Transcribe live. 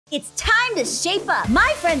It's time to shape up.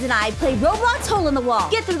 My friends and I play Roblox Hole in the Wall.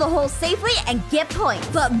 Get through the hole safely and get points.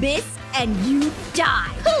 But miss and you die.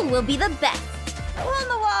 Who will be the best? Hole in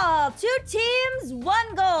the wall. 2 teams,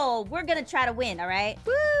 1 goal. We're gonna try to win, all right?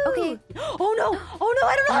 Woo. Okay. Oh no, I don't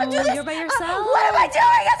know how to do this. You're by yourself. What am I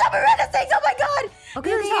doing? It's up around this thing. Oh my god. Okay,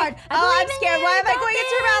 This is hard. I'm scared. Why am I going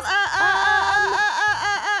into your mouth?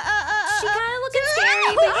 She kind of looking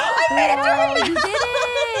scary. I made it through. You did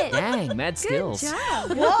it. Dang, mad skills. Good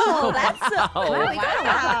job. Whoa, that's Wow, you got a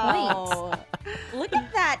lot of wow. Look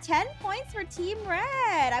at that. 10 points for Team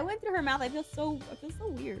Red. I went through her mouth. I feel so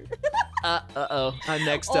weird. Uh-oh. I'm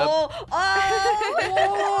next up.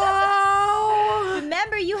 Oh.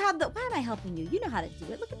 Remember, you have the... Why am I helping you? You know how to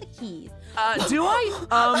do it. Look at the keys. Do I?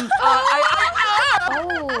 Oh.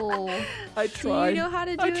 I Do tried. you know how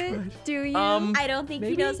to do it? Do you? I don't think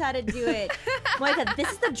he maybe? knows how to do it. Monica,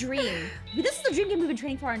 this is the dream. This is the dream game we've been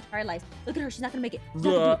training for our entire lives. Look at her. She's not going to make it. She's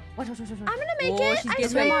not gonna do it. Watch. I'm gonna make Oh, it. she's I getting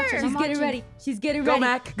swear. ready. She's getting ready. She's getting Go, ready.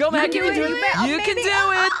 Mac. Go, Mac. You can do it. You can do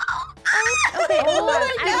it. Okay, hold on. I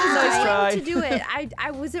was Nice trying try. to do it.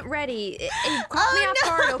 I wasn't ready. It caught me off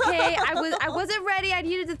guard. Okay, I wasn't ready. I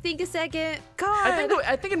needed to think a second. God.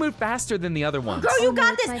 I think it moved faster than the other ones. Girl, you Oh, no,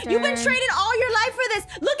 got it's this. my You've been turn. training all your life for this.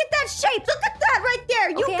 Look at that shape. Look at that right there.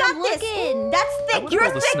 You Okay, got I'm this. looking. That's I thick. would've You're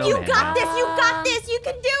rolled a thick. You snowman. got this. You got this. You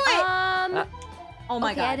can do it. Oh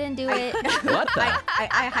my okay, god. I didn't do it. What the?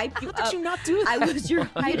 I hyped you How up. did you not do I that? was your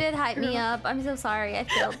You did hype me up. I'm so sorry. I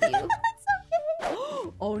failed you.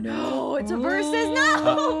 Oh no, it's a versus now.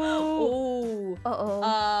 Oh.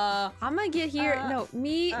 Uh-oh. I'm gonna get here. No,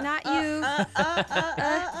 me, not you.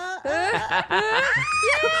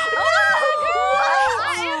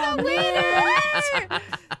 I am a winner.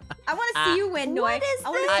 I want to see you win, Noi. What is I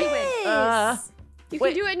want to see you win. this? You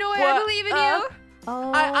wait, can do it, Noi. I what? believe in you.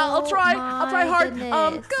 Oh, I'll try. I'll try hard. Goodness. Go.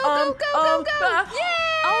 Yay!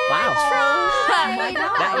 Oh, Wow. Tried.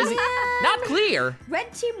 That was not clear.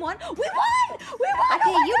 Red team won. We won. We won.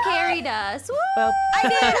 Okay, you carried us. Woo! Well, I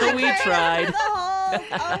did. I we carried us tried. through the hole.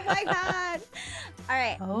 Oh my god. All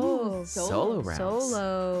right. Oh, Solo rounds.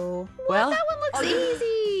 Solo. Well, That one looks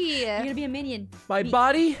easy. You're gonna be a minion. my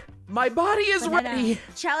body is Banana. ready.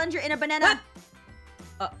 Challenger in a banana.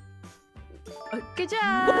 Good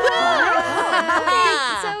job.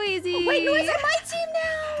 So easy. Wait, Noi's on my team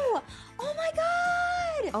now. Oh my god.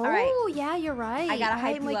 Oh, All right. yeah, you're right. I gotta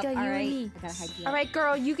hype I'm you like up. you All and right. me. I gotta hype you up. All right,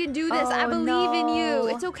 girl, you can do this. I Oh, believe in you. no.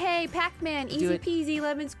 It's okay. Pac-Man, easy it. peasy,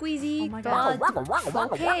 lemon squeezy. Oh my god.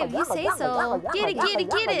 Okay, if you say so. Get it.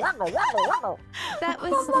 That was. What?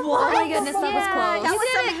 Oh my goodness, that was close. That was You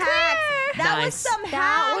some did it, hacks. Claire. That was Nice. some hacks.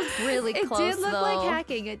 That was really It close. did look though. like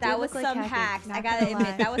hacking. It That did was look like some hacking. hacks. Not I gotta gonna admit,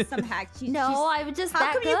 lie. that was some hacks. No, I was just How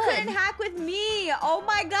that come good. you couldn't hack with me? Oh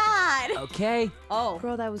my god. Okay. Oh.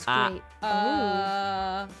 Girl, that was Ah. great.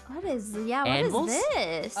 What is Anvils?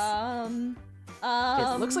 this?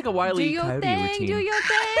 It looks like a Wile do E. your Coyote thing, routine. do your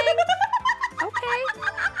thing. Okay.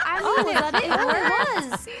 I mean,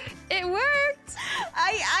 it was. It worked.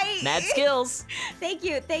 Mad skills. Thank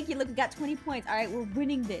you. Look, we got 20 points. All right, we're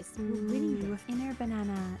winning this. We're winning this. Inner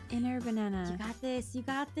banana. You got this. You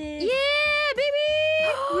got this. Yeah, baby.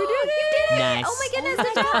 We did it. Nice. Oh my goodness,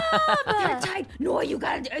 good job. They're tied. No, you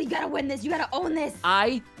gotta win this. You gotta own this.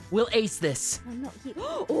 I will ace this. Oh, no,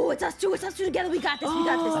 oh, it's us two. It's us two together. We got this. We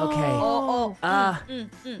got this. Okay. Oh.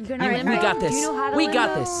 You're gonna All right, we limbo? got Do you this. know how to We limbo?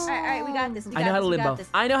 got this. All right, we got this. I know how to limbo.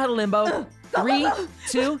 I know how to limbo. 3,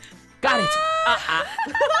 2, got it.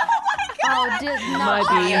 Oh, did not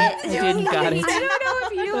My bean get it. didn't got it. I don't know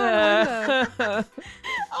if you want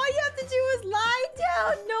All you have to do is lie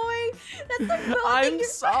down, knowing that's the one I'm thing you're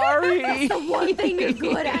sorry. That's the one thing you're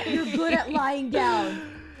good at. You're good at lying down.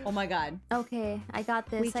 Oh my god. Okay, I got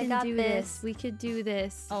this. We I can got do this. We could do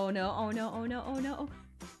this. Oh no. Oh no.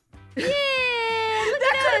 Yeah! Look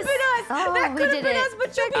That at could have us. been us. Oh, that we could have did been it. us,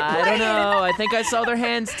 but you'll be I playing. don't know. I think I saw their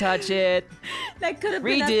hands touch it. That could have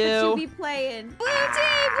been us, but Redo. you'll be playing. Blue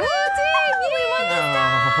team! Blue team! We won this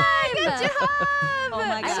time! Good job! Oh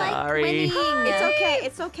my god. I like Sorry. winning.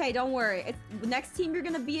 It's okay. Don't worry. Next team you're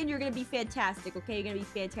gonna be in, you're gonna be fantastic. Okay, you're gonna be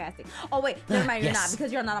fantastic. Oh wait, never mind. You're Yes. not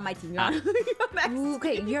because you're not on my team. You're on, you're on Max's Ooh,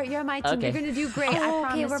 okay, team. you're my team. Okay. You're gonna do great. I Oh,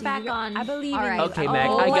 promise okay, we're you. back on. I believe All in right. you. Okay, Mac,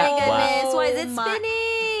 Oh I my got- goodness! wow. Why is it My-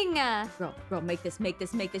 spinning? Girl, make this. You got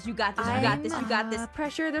this. You got this. You got this.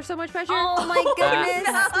 Pressure. There's so much pressure. Oh my goodness.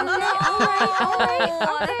 All right.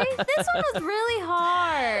 Okay. This one was really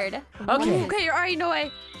hard. Okay. Okay, all right,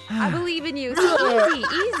 Noi. I believe in you. It's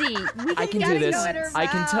easy. I can gotta do this. go in her I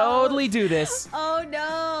can mouth. totally do this. Oh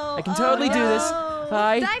no. I can totally do this. no.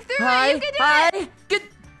 Hi. Dive through it, Hi. you can do Hi. Good.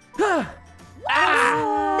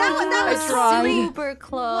 Ah. that was I tried. super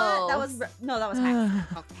close. Oh. What? That was no, that was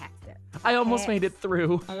hacked. Oh, hacked there. I almost made it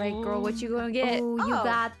through. All right, girl, what you gonna get? Oh, you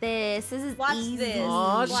got this. This is Watch easy. this.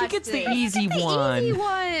 Aw, she Watch gets the this. easy one. Easy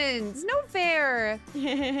ones. No fair.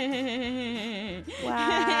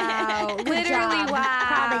 Wow. Literally, job. wow.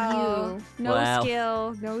 Proud of you. No Wow.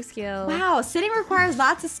 skill. No skill. Wow, sitting requires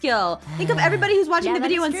lots of skill. Think of everybody who's watching Yeah, the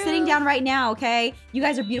video that and is sitting true. down right now, okay? You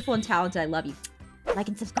guys are beautiful and talented. I love you. Like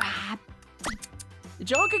and subscribe. Did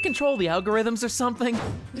y'all get control of the algorithms or something?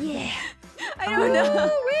 Yeah. I don't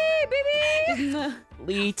know. Wee, baby.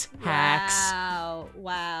 Elite hacks. Wow.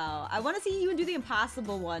 Wow. I want to see you do the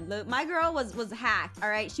impossible one. Look, my girl was hacked, all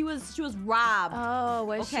right? She was robbed. Oh,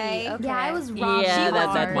 was Okay. she? Okay. Yeah, I was Yeah, robbed. She that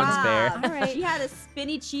was one's fair. robbed. All right. She had a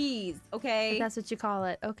spinny cheese, okay? That's what you call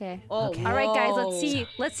it. Okay. Oh, Okay. All right, guys. whoa.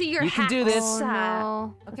 Let's see your You can hacks. do this. Okay, Okay,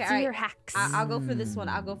 let's all see right. your hacks. I'll go for this one.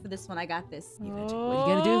 I'll go for this one. I got this. What are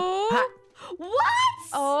you gonna do? Ha! What?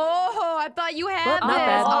 Oh, I thought you had Well, not this.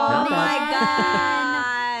 bad, Oh not my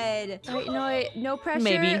bad. god. Wait, no pressure.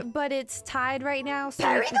 Maybe. But it's tied right now, so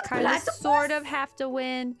Very you kind of platypus. sort of have to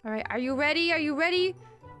win. All right, are you ready? Are you ready?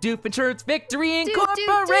 Dupe Insurance Victory Do, do, do.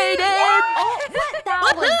 Incorporated!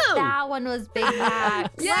 That one was big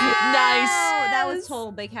hack. Yes! Oh, that was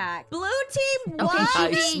total big hack. Blue team, Okay, what?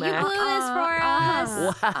 Shuki, You Smack. blew this for us.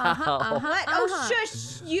 Wow. What? Oh,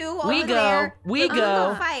 shush you over We go. there. We Go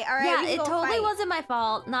go. fight, all right? Yeah, We can it go totally fight. wasn't my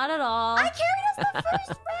fault. Not at all. I carried us the first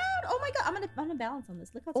round. Oh my god, I'm gonna balance on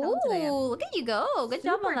this. Look how talented I am. Ooh, look at you go. Good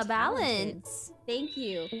job on Super the balance. Thank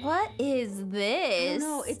you. What is this?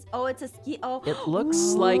 No, it's a ski. Oh, It looks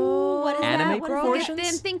like what is anime that? What is proportions?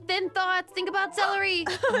 that? Think thin thoughts. Think about celery.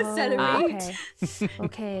 Celery. Okay.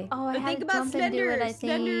 Okay. Oh, I But had think to about jump and do Slender. it, I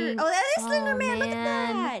Slender. think. Oh, that is Slender Oh, Man. Look at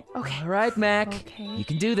man. that. Okay. All right, Mac. Okay. You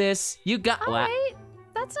can do this. You got. All Wow. right.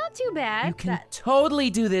 That's not too bad. You can totally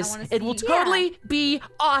do this. wanna It will see- totally be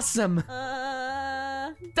awesome.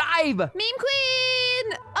 Dive. Meme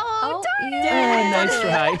queen. Oh, darn yeah. it. Oh, nice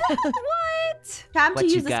try. What? Time What to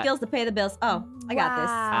you use the got? skills to pay the bills. Oh, I got this.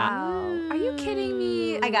 Wow. Are you kidding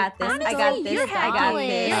me? I got this. I Honestly, got this. You're I got hacking.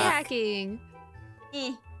 this. You're hacking.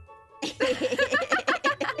 Eh.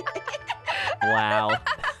 Wow.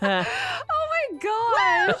 Oh my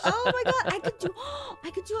gosh. Oh my god, I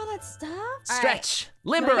could do all that stuff. Stretch.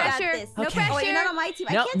 No Limber. pressure. No Okay. Oh, wait, you're pressure. not on my team.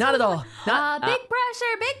 I No, can't not do at all. Not. Big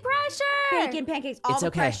pressure, big pressure. Bacon pancakes, all It's the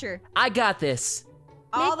okay. pressure. I got this.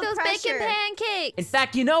 All Make the those pressure. bacon pancakes. In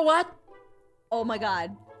fact, you know what? Oh my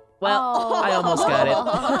god. Well, Oh. I almost got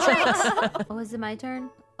it. Oh, is it my turn?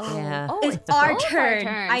 Oh, Yeah. oh It's both our turn.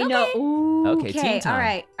 I know. Okay. Ooh, Okay, team time. All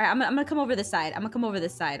right. I'm gonna come over this side. I'm gonna come over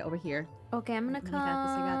this side over here. Okay, I'm gonna come. I got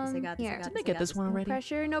this. I got this. I got this. Here. I got Did this. I get this one No already?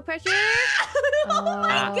 pressure. No pressure. Oh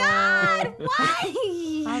my god!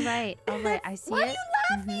 Why? All right. All right. I see Why are it.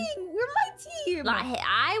 you laughing? You're my team.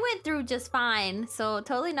 I went through just fine, so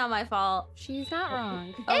totally not my fault. She's not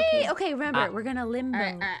wrong. Okay. Hey, okay, remember, we're gonna limbo. All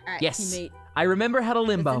right. Yes. Teammate. I remember how to Let's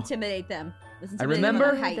limbo. intimidate them. Let's I intimidate them with remember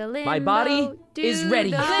our height. The limbo, my body do is ready.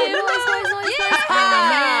 the Noise, limbo. noise, noise,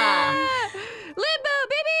 Yeah! Limbo,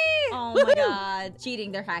 baby! Oh my god.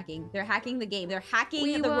 Cheating. They're hacking. They're hacking the game. They're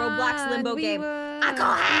hacking the Roblox limbo game. I go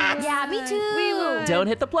hack. Yeah, me too. We won. Don't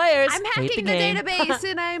hit the players. I'm Hit hacking the game. database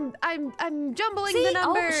and I'm jumbling See? the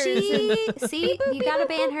numbers. Oh, see, you gotta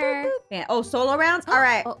ban her. Man, oh, solo rounds? All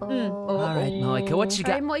right. Uh-oh. All right, Moika, what you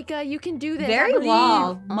All right, got? Moika, you can do this. Very I believe.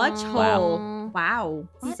 well. Much Wow. hole. Wow.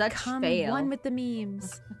 What? Such Come fail. one with the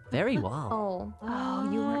memes. Very well. Oh.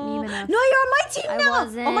 Oh, you weren't meme enough. No, you're on my team I now.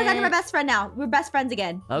 wasn't. Oh my god, you're my best friend now. We're best friends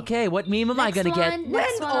again. Okay, what meme am I gonna get?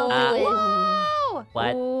 Next one, Oh, I'll do it. Whoa!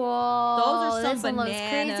 What? Whoa, Those are some this one looks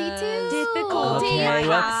bananas. crazy too. Difficulty Okay,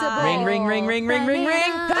 impossible. Ring, ring, ring, ring, ring, ring,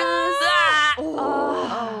 ring. Bananas. Ah!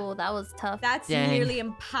 Oh, that was tough. That's Dang. nearly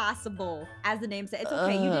impossible, as the name said. It's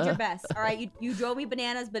okay. You did your best. All right. You drove me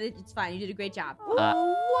bananas, but it's fine. You did a great job. Oh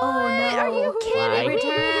no! Are you Why? It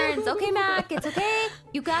returns. Okay, Mac. It's okay.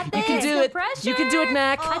 You got this. You can do No it. Pressure. You can do it,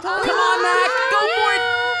 Mac. I Come totally on, Mac. Go for it.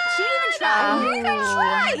 She didn't even try. You didn't even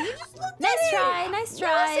try. You just looked Nice at it. try. Nice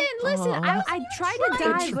try. Listen. Aw. I tried to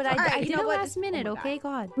tried. dive, but I Alright, did you know it what? last minute. Oh my Okay,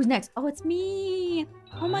 God. Who's next? Oh, it's me.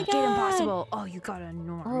 Oh my god. Get impossible. Oh, you got a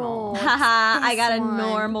normal. Oh, Haha, I got a this one.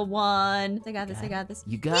 normal one. I got this. I got this.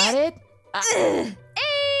 You got it? Hey,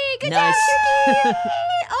 good Nice. Oh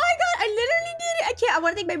my god, I literally did it. I can't. I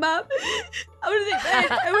want to thank my mom. I want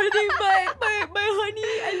to thank my honey.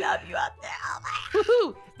 I love you out there. Oh my.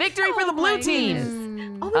 Woohoo! Victory for the blue my team.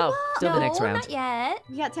 goodness. Oh, we Oh, won. still the next No, round. not yet.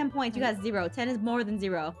 You got 10 points. You got 0. 10 is more than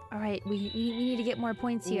 0. All right, we need to get more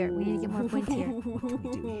points here. We need to get more points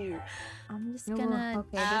here. I'm just gonna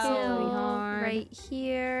Okay, this is pretty hard. right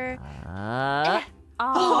here.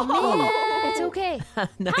 Oh, man. It's okay.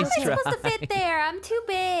 Nice How am I try. supposed to fit there? I'm too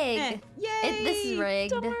big. Yay! This is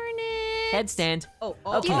rigged. Darn it. Headstand.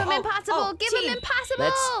 Give him impossible. Give him impossible.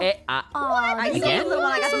 Let's. Oh, You Again? get the little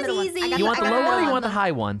one. I got the This middle was one. easy. I got You the- want the I got low one or you middle want the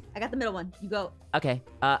high one? I got the middle one. You go. Okay.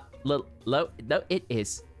 Low. No, it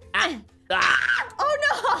is. Ah. Oh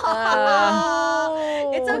no!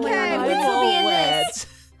 Uh, It's Oh my okay. God. We This will will be in wet. this.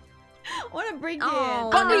 want to break Oh,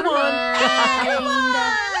 in. But we won. Come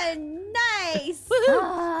on! Nice.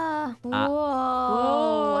 Whoa.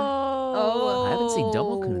 Oh. I haven't seen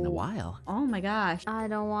Double Coon in a while. Oh my gosh. I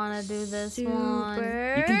don't want to do this one.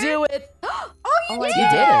 Super. You can do it. Oh, Oh, You I did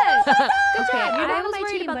did. it. Good Okay, job. You're I not was on my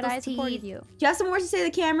worried team, about but I those supported teeth. you. Do you have some words to say to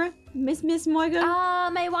the camera, Miss Moiga?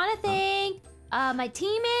 I want to thank my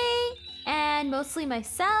teammate and mostly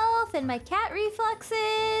myself and my cat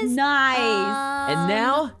reflexes. Nice. And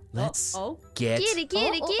now let's Oh. get Get it.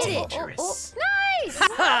 dangerous. Nice.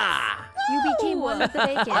 Ha! You became one with the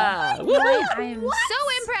bacon. Ah, You woo! know what? I am so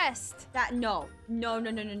impressed. That no.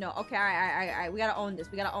 Okay, all right. We gotta own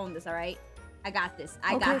this. All right. I got this.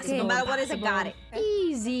 I Okay, got this. No okay. matter what it is, I got it. Okay?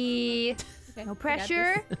 Easy. Okay, No I got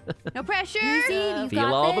pressure. No pressure. Easy, you Feel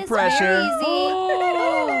got all the this. pressure. Very easy.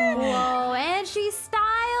 Oh. Whoa, and she's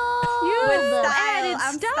styled. You With added style.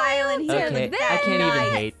 I'm style styling here. Okay, Look at I that. can't Nice.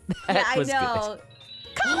 even hate. That Yeah, I was know.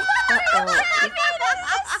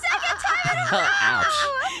 Ouch.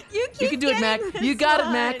 You You can do it, Mac. You got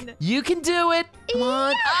it, Mac. You can do it. Come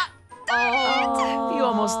on. Oh. You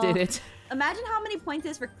almost did it. Imagine how many points it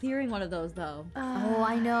is for clearing one of those, though. Oh,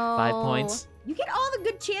 I know. 5 points. You get all the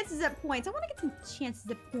good chances at points. I want to get some chances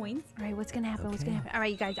at points. All right, what's gonna happen? What's Okay. gonna happen? All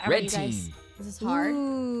right, you guys. Red team. This is hard.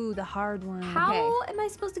 Ooh, the hard one. How am I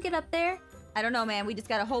supposed to get up there? I don't know, man. We just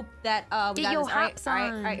gotta hope that we Get got your this. All right, hops all right,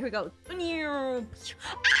 on. all right. Here we go.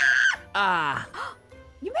 Ah.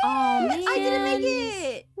 You made Oh, it. I didn't make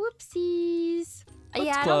man. it. Whoopsies. Yeah, I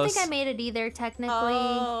don't close. think I made it either, technically.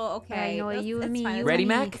 Oh, okay. Alright, Noah, you and That's me, fine. you Ready, and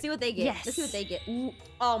me. Mac? Let's see what they get. Yes. Let's see what they get. Ooh.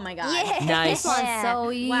 Oh my god. Yeah, Nice. This one's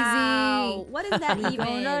so easy. Wow. What is that We even?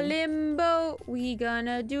 gonna limbo. We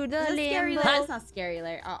gonna do the Is this scary limbo. Larry? That's not scary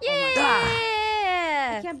Larry. Oh, Yeah. oh my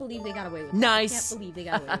god. I can't believe they got away with that. Nice. I can't believe they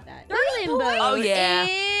got away with that. The limbo. Oh, yeah.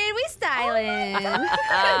 And we styling.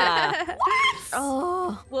 Ah.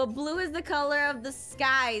 Oh. Well, blue is the color of the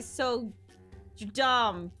sky, so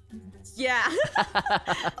dumb. Yeah.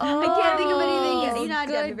 I can't think of anything. You're not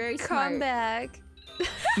dumb. You're Good very smart. comeback.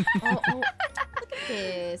 Look at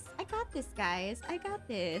this. I got this, guys. I got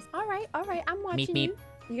this. All right. I'm watching meep. you.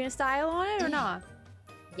 You gonna style on it or not?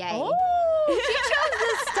 Yay. Oh, she chose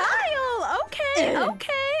the style.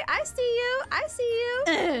 Okay. I see you.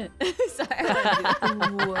 Sorry. I wanted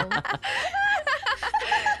to do that.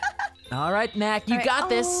 All right, Mac. You got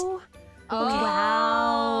this. Oh, Oh,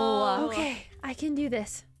 Wow. okay. I can do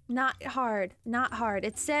this. Not hard.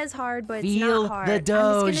 It says hard, but it's Feel not hard. the I'm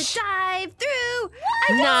doge. just gonna dive through.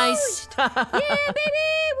 Nice. Yeah, baby.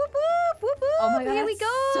 Whoop whoop whoop whoop. Oh my god. Here we that's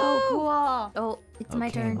go. So cool. Oh, it's my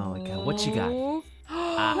turn. Monica, what you got?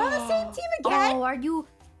 Ah. We're on the same team again. Oh, are you?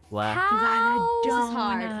 What? How? This is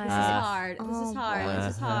hard. Donut. This is hard. This is Oh, hard. boy.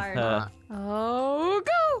 This is hard. Oh,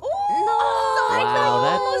 go. Oh, I Wow,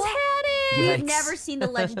 that- almost had it. Yikes. We've never seen the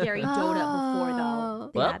legendary donut before,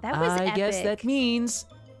 though. Well, Yeah, that was I guess epic. that means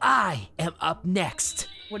I am up next.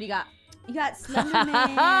 What do you got? You got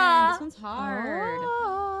Slenderman. This one's hard.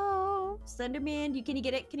 Oh. Slenderman, can you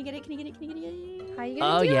get it? Can you get it? Can you get it? Can you get it? How you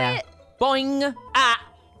gonna Oh do yeah. it? Boing. Ah.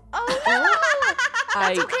 Oh, no.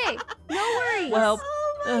 I. It's okay. No worries. Well.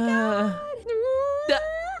 da-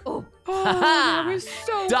 Oh, Haha. that was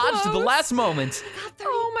so Dodged to the close. last moment.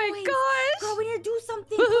 Oh my gosh. Girl, we need to do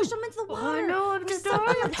something. Push them into the water. no, I'm just trying.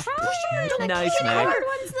 Nice, Mac. Hard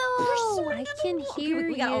ones though. I can hear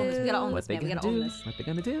we gotta own this. We gotta own What this, they man. We gonna gotta own do? this. What they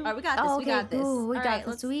gonna do? All right, we got this. Oh, We okay, got this. ooh, we All got right, this.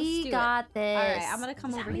 let's We do it. got this. All right, I'm gonna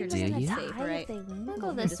come over here. Do to be ya? safe, all right? We'll go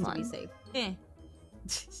Move this just to be one. safe.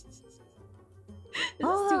 This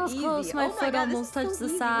Oh, is that too was close. easy. My Oh foot God, this almost is so touched the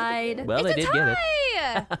easy. Look at side. this. Well, they did get it.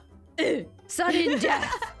 Hey! Sudden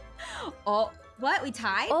death. Oh, what? We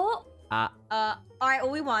tied? Oh, All right. Well,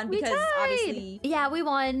 we won We because tied. obviously. yeah, we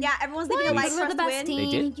won. Yeah, everyone's leaving a We're like for us the to best win. team.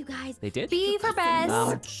 They did? Thank you guys. They did. B for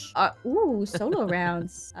best. Ouch. Ooh, solo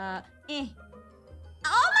rounds. Oh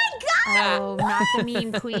my god! Oh, not the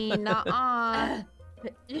meme queen. Nuh-uh.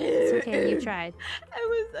 It's okay, you tried.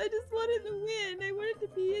 I just wanted to win. I wanted to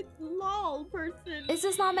be a lol person. Is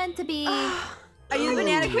this not meant to be? Are you the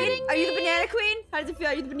banana queen? Are you the banana queen? How does it feel?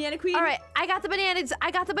 Are you the banana queen? All right, I got the bananas. I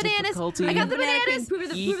got the bananas. Difficulty. I got the banana bananas. queen.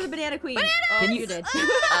 Prove the banana queen. Oh, Can you you- did.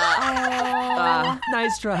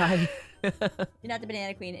 Nice try. You're not the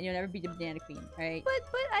banana queen, and you'll never be the banana queen. All right. But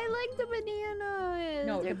I like the bananas.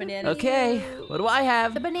 No, They're the bananas. Okay, what do I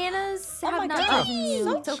have? The bananas Oh my have not God, chosen you.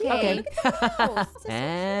 so It's cute. okay. Look at the nails. This is so cute.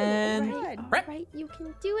 And- Oh my God. Right. Right, you can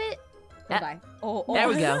do it. Oh, bye. Oh, There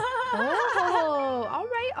we go. Oh, all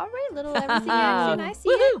right, little everything action. I see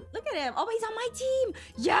it. Woohoo! Look at him. Oh, he's on my team.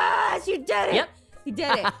 Yes, you did it. Yep. He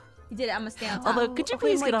did it. He did it. I'm gonna stay on top. Although, could you Okay,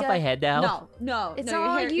 please get off Moika. my head now? No. It's no, your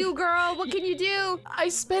all hair- you, girl. What can you do? I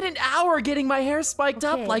spent an hour getting my hair spiked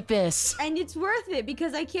Okay. up like this. And it's worth it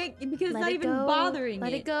because I can't. Because it's Let not it even go. bothering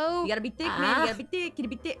Let it. it go. You gotta be thick, man. You gotta be thick. Can you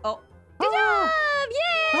be thick? Oh, Good job!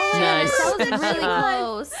 Yay! Nice. That was really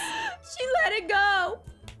close. she let it go.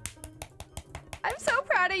 I'm so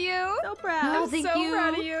proud of you. So proud. Oh, I'm thank so you.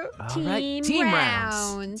 proud of you. All right, team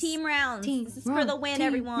rounds. Team rounds. Team This is for round, the win, team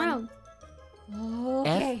everyone. round.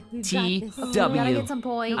 Okay, we've got this. FTW. We gotta get some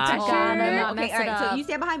points. I I gotta sure. not Okay, mess all it right. So up. you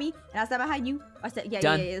stand behind me, and I'll stand behind you. Yeah,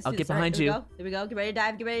 Done. yeah. Let's I'll do get this. All right, behind here you. we go. Here we go. Get ready to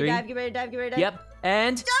dive. Get ready to 3. dive. Get ready to dive. Get ready to dive. Yep,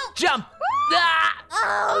 and jump! Ah!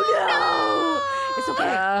 Oh no! It's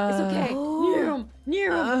okay. It's okay.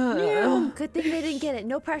 Near him. Good thing they didn't get it.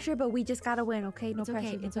 No pressure, but we just gotta win, okay? No It's pressure.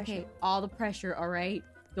 okay. no It's pressure. okay. All the pressure. All right.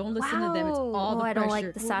 Don't listen to them. It's Wow. all the Oh, I pressure. don't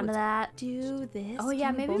like the sound of that. Do this. Oh, yeah,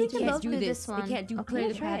 Can maybe both we They can do can't both do do this. this one. They can't do Okay, play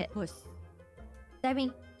the try it. platypus. I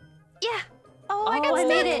mean, Yeah. Oh, I got I stuck.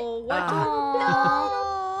 made it. What?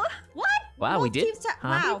 Oh, What? Wow, we Both did? teams Huh?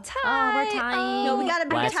 Wow. Oh, we're tying. No, we gotta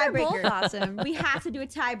make I a guess we're both tiebreaker. awesome. We have to do a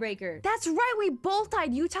tiebreaker. That's right. We both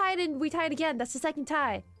tied. You tied and we tied again. That's the second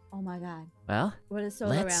tie. Oh my god. Well, What are the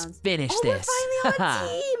solo let's rounds? finish Oh, this. we're finally on a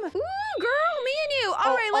team. Ooh, girl, me and you.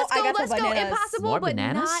 All right, oh, let's I go. got the Let's go. bananas. Impossible, More but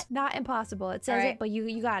bananas? not impossible. It says All right. it, but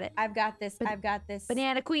you got it. I've got this. I've got this.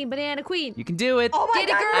 Banana queen, banana queen. You can do it. Oh my Get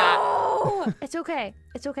it, god. No! It's okay.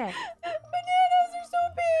 It's okay. Bananas are so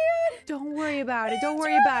bad. Don't worry about it. Don't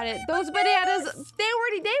worry about it. Those bananas, they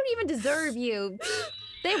don't even deserve you.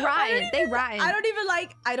 They rotten. They rotten.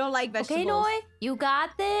 I don't like vegetables. okay, Noi, you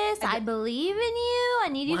got this. I believe in you. I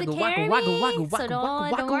need you to Waggle, carry waggle, me. waggle, So waggle,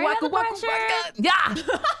 don't waggle, worry about the waggle, waggle, pressure. Yeah!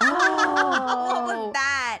 What was Oh.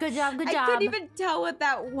 that? Good job, good I job. couldn't even tell what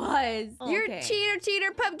that was. You're Okay.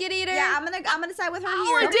 cheater, pumpkin eater. Yeah, I'm gonna side with her All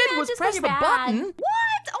here. I You're did mad was just 'cause press you're the bad. button.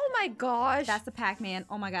 What? Oh my gosh. That's the Pac-Man.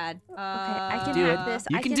 Oh my god. Okay, I can Do hack it. this.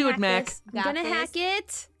 You I can do it, hack Mac. this. I'm Got gonna this. hack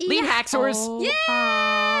it. Lead Yeah. hacksaurs. Oh,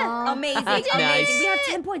 Yeah! Amazing. Nice. Amazing. We have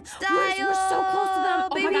 10 points. We're so close to them.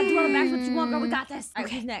 Oh my god, do all the max what you want, girl. We got this. All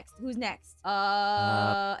right, who's next? Who's next?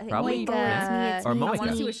 I think probably Moika. Chris. It's Or me, Moika. I it's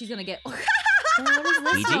want to see me. what she's gonna get. And what is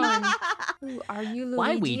this Ouija? one? Ooh, are you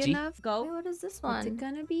Why Luigi Ouija? enough? Wait, Go. what is this What's it one?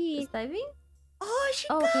 gonna be? Is diving? Oh, she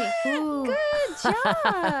Oh, okay. Ooh. Good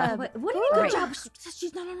job. What do you mean Alright. good job?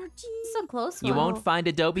 She's not on our team. So close. You one. won't find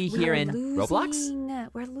Adobe here in Roblox? losing.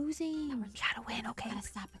 We're losing. We gotta win, okay? Gotta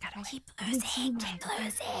stop. We gotta Keep losing. Keep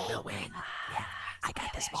losing. We'll win. Yeah, I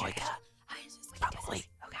got this, Moika. Probably.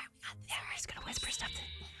 Okay. Yeah, we're just gonna whisper stuff.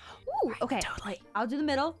 Ooh, okay. Totally. I'll do the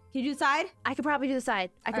middle. Can you do the side? I could probably do the side.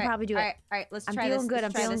 I could probably do it. All right. Let's I'm try feeling this. good, Let's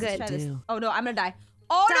I'm try feeling this, let's good. try this. Do. Oh no, I'm gonna die.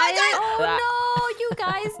 Oh no, I died. Oh no, you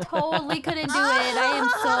guys totally couldn't do it. I am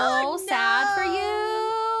Oh, so sad for you.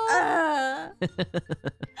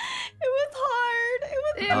 It was hard. It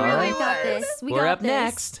was It All really right. We got this. We We're got up this.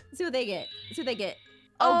 next. See what they get. See what they get.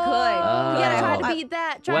 Oh, Oh, good. we gotta try Oh. to beat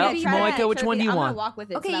that. Try Well, to beat try Moika, that. which Try to one beat do you I'm want? gonna walk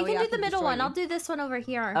with it. so Okay, that you way can I do the middle destroy one. you. I'll do this one over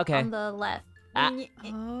here Okay. on the left. Ah.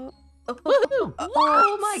 Oh. Woohoo!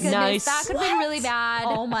 Oh my goodness, Nice. that could have been really bad.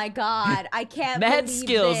 Oh my god, I can't Mad believe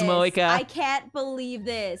skills, this. Moika. I can't believe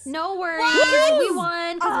this. No worries, What? we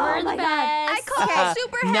won because Oh we're the my God. best. I call Okay. it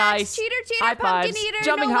super hacks. Nice. Cheater, High pumpkin fives. eater.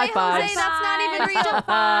 Jumping no high way, fives. Jose. That's not even Fives. real.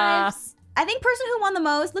 Fives. I think person who won the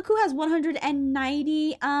most, look who has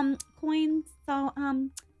 190 coins. So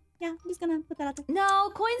yeah, I'm just gonna put that out there.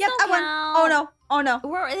 No, coins Yep, don't I won. count. Oh no. Oh no.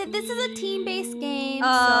 This is a team-based game.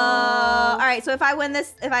 All so... right. So if I win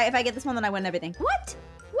this, if I get this one, then I win everything. What?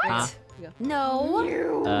 What? Huh? No.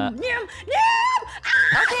 Nyam.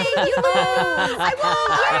 Okay, you lose. I won.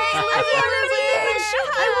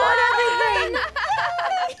 I won everything.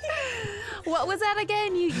 What was that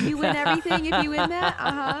again? You win everything if you win that?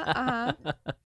 Uh-huh.